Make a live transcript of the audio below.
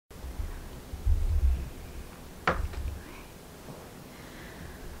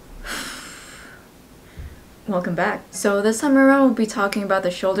Welcome back. So this time around we'll be talking about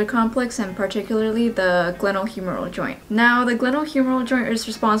the shoulder complex and particularly the glenohumeral joint. Now the glenohumeral joint is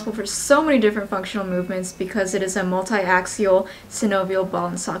responsible for so many different functional movements because it is a multi-axial synovial ball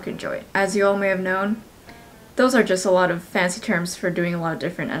and socket joint. As you all may have known, those are just a lot of fancy terms for doing a lot of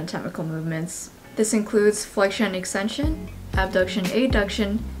different anatomical movements. This includes flexion and extension, abduction,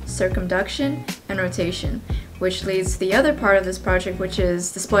 adduction, circumduction, and rotation, which leads to the other part of this project, which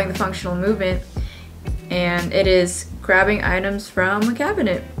is displaying the functional movement, and it is grabbing items from a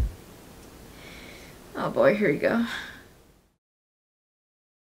cabinet. Oh boy, here we go.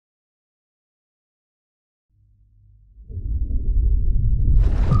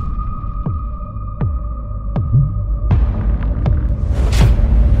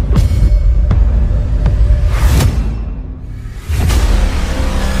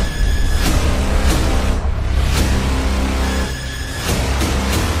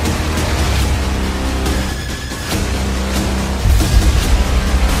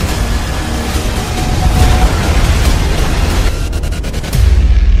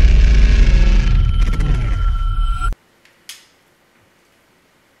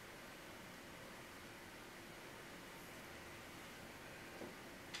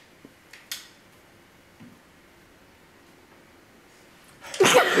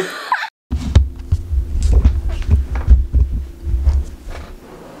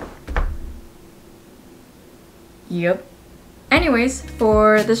 Yep. Anyways,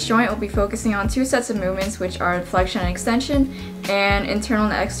 for this joint, we'll be focusing on two sets of movements, which are flexion and extension, and internal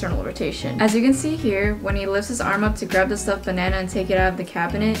and external rotation. As you can see here, when he lifts his arm up to grab the stuffed banana and take it out of the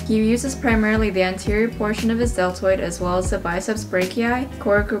cabinet, he uses primarily the anterior portion of his deltoid as well as the biceps brachii,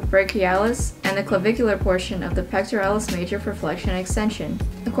 coracobrachialis, and the clavicular portion of the pectoralis major for flexion and extension.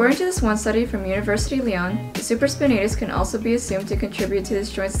 According to this one study from University of Lyon, the supraspinatus can also be assumed to contribute to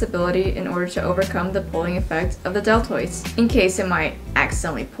this joint stability in order to overcome the pulling effect of the deltoids, in case it might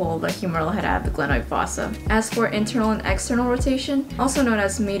accidentally pull the humeral head out of the glenoid fossa. As for internal and external rotation, also known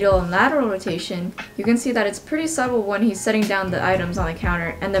as medial and lateral rotation, you can see that it's pretty subtle when he's setting down the items on the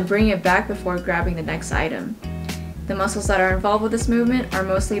counter and then bringing it back before grabbing the next item. The muscles that are involved with this movement are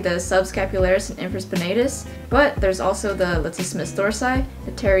mostly the subscapularis and infraspinatus, but there's also the latissimus dorsi,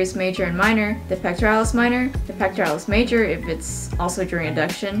 the teres major and minor, the pectoralis minor, the pectoralis major if it's also during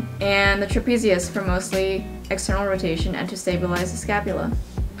adduction, and the trapezius for mostly external rotation and to stabilize the scapula.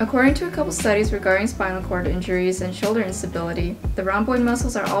 According to a couple studies regarding spinal cord injuries and shoulder instability, the rhomboid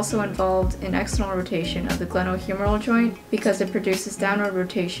muscles are also involved in external rotation of the glenohumeral joint because it produces downward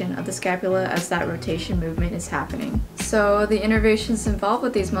rotation of the scapula as that rotation movement is happening. So the innervations involved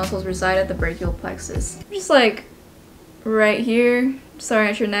with these muscles reside at the brachial plexus. Just like right here, starting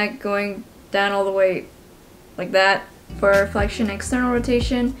at your neck, going down all the way like that. For flexion and external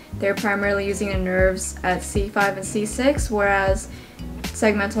rotation, they're primarily using the nerves at C5 and C6, whereas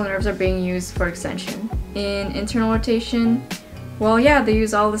segmental nerves are being used for extension. In internal rotation, well yeah, they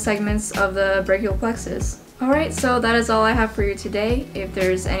use all the segments of the brachial plexus. Alright, so that is all I have for you today. If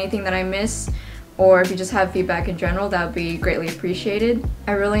there's anything that I missed, or if you just have feedback in general, that would be greatly appreciated.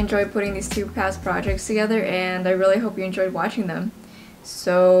 I really enjoyed putting these two past projects together, and I really hope you enjoyed watching them.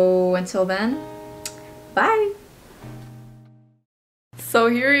 So until then, bye! So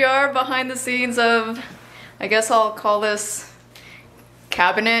here we are behind the scenes of, I guess I'll call this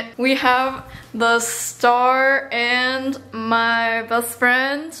cabinet. We have the star and my best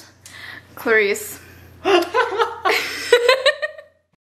friend, Clarisse.